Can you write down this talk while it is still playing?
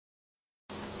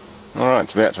Alright,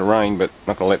 it's about to rain, but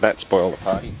not going to let that spoil the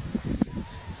party.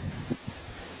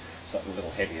 Something a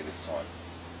little heavier this time.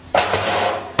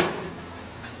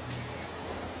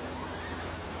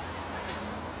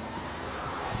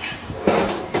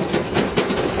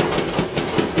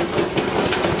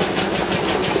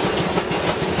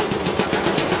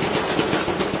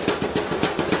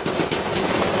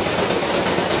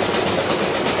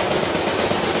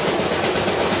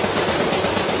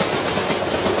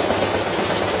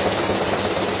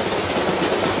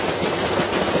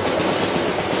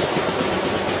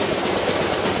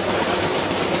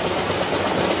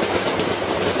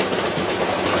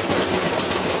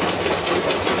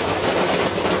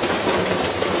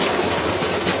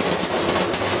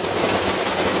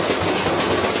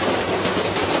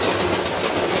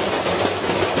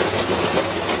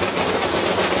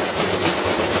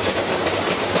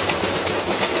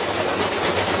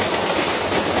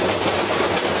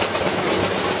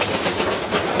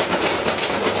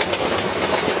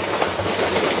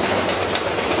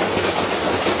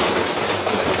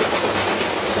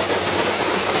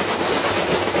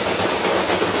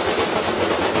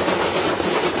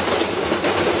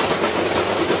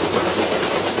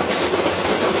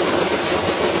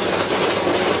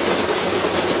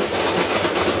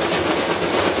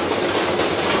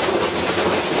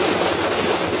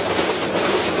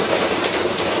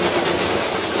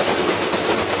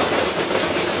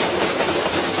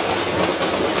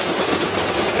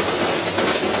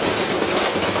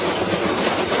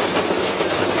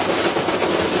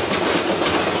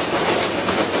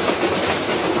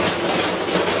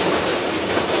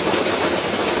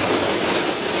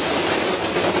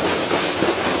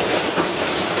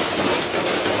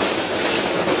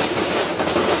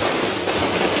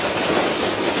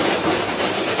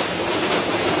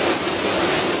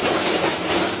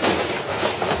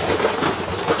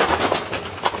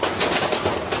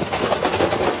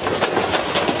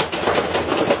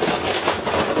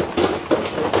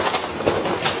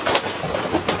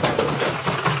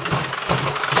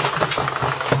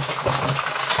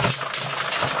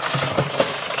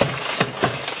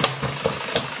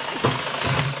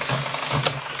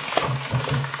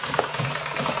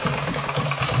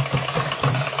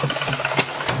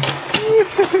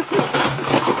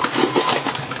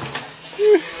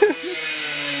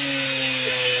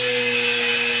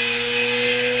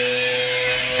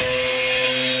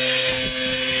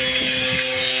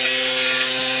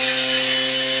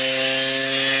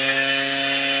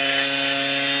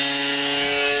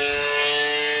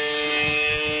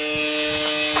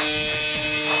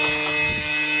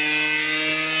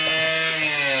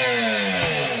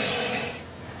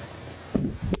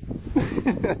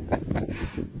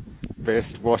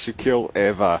 Best washer kill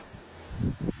ever.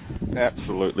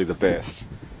 Absolutely the best.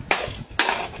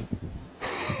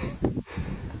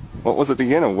 What was it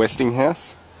again? A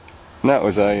Westinghouse? No, it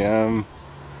was a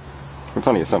it's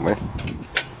on here somewhere.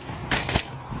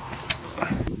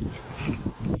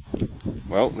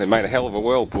 Well, they made a hell of a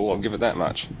whirlpool, I'll give it that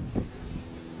much.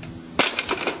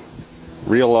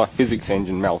 Real life physics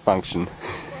engine malfunction.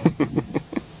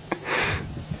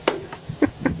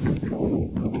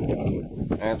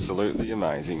 Absolutely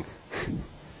amazing.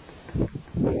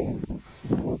 Well,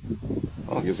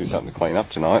 it gives me something to clean up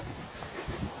tonight.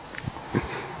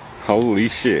 Holy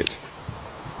shit.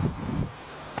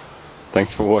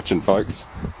 Thanks for watching, folks.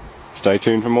 Stay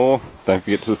tuned for more. Don't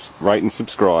forget to rate and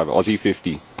subscribe. Aussie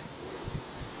 50.